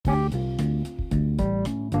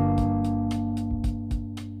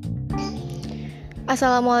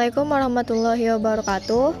Assalamualaikum warahmatullahi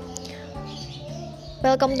wabarakatuh.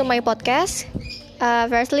 Welcome to my podcast.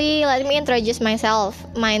 Firstly, let me introduce myself.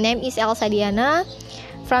 My name is Elsa Diana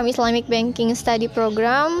from Islamic Banking Study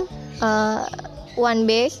Program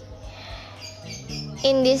 1B.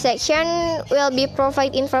 In this section, we'll be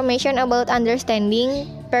provide information about understanding,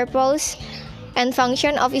 purpose, and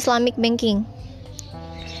function of Islamic banking.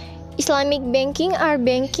 Islamic banking are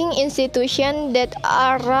banking institutions that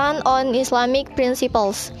are run on Islamic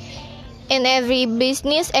principles. In every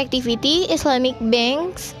business activity, Islamic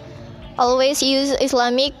banks always use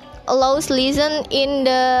Islamic laws listed in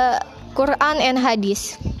the Quran and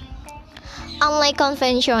Hadith. Unlike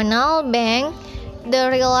conventional bank, they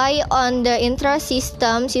rely on the interest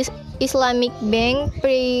system. Islamic bank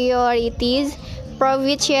priorities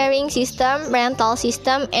profit sharing system, rental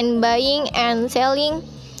system, and buying and selling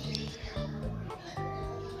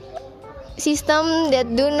system that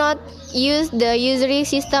do not use the usury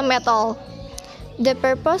system at all. The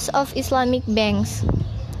purpose of Islamic banks: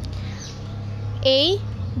 A.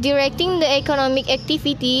 Directing the economic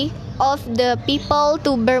activity of the people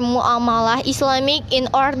to bermuamalah Islamic in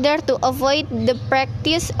order to avoid the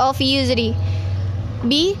practice of usury.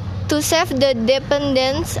 B. To save the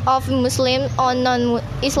dependence of Muslims on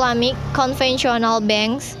non-Islamic conventional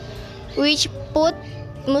banks, which put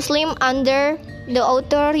Muslims under the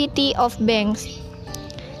authority of banks.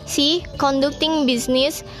 C. Conducting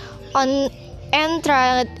business on and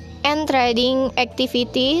trading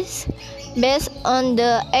activities based on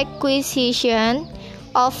the acquisition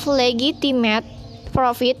of legitimate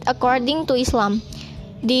profit according to Islam.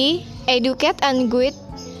 D. Educate and guide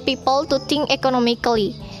people to think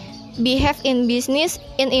economically, behave in business,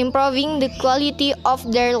 in improving the quality of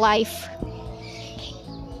their life.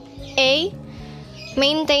 A.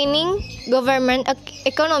 Maintaining government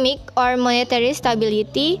economic or monetary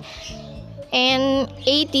stability, and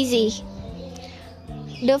etc.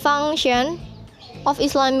 The function of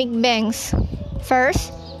Islamic banks: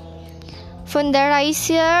 First,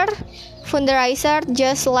 fundarizer.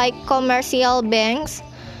 Just like commercial banks,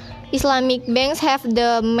 Islamic banks have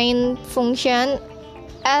the main function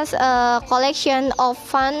as a collection of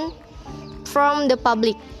funds from the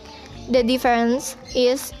public. The difference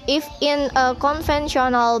is, if in a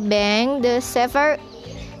conventional bank, the saver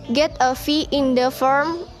get a fee in the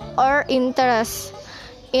form or interest.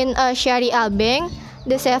 In a Sharia bank,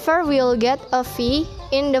 the saver will get a fee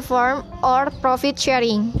in the form or profit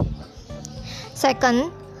sharing.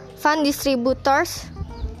 Second, fund distributors.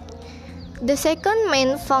 The second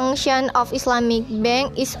main function of Islamic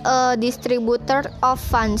bank is a distributor of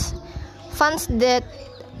funds. Funds that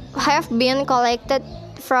have been collected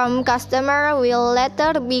from customer will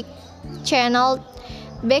later be channeled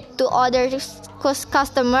back to other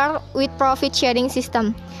customer with profit sharing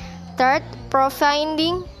system. Third,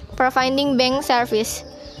 providing bank service.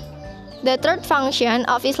 The third function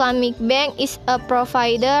of Islamic bank is a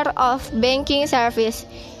provider of banking service.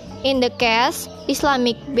 In the case,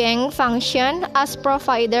 Islamic bank function as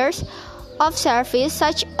providers of service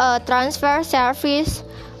such as transfer service,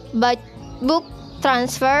 book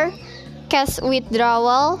transfer, cash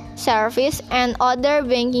withdrawal service, and other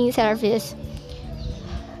banking service.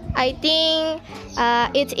 I think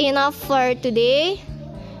it's enough for today.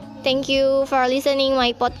 Thank you for listening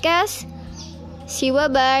my podcast. See you,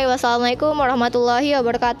 bye. Wassalamualaikum warahmatullahi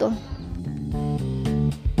wabarakatuh.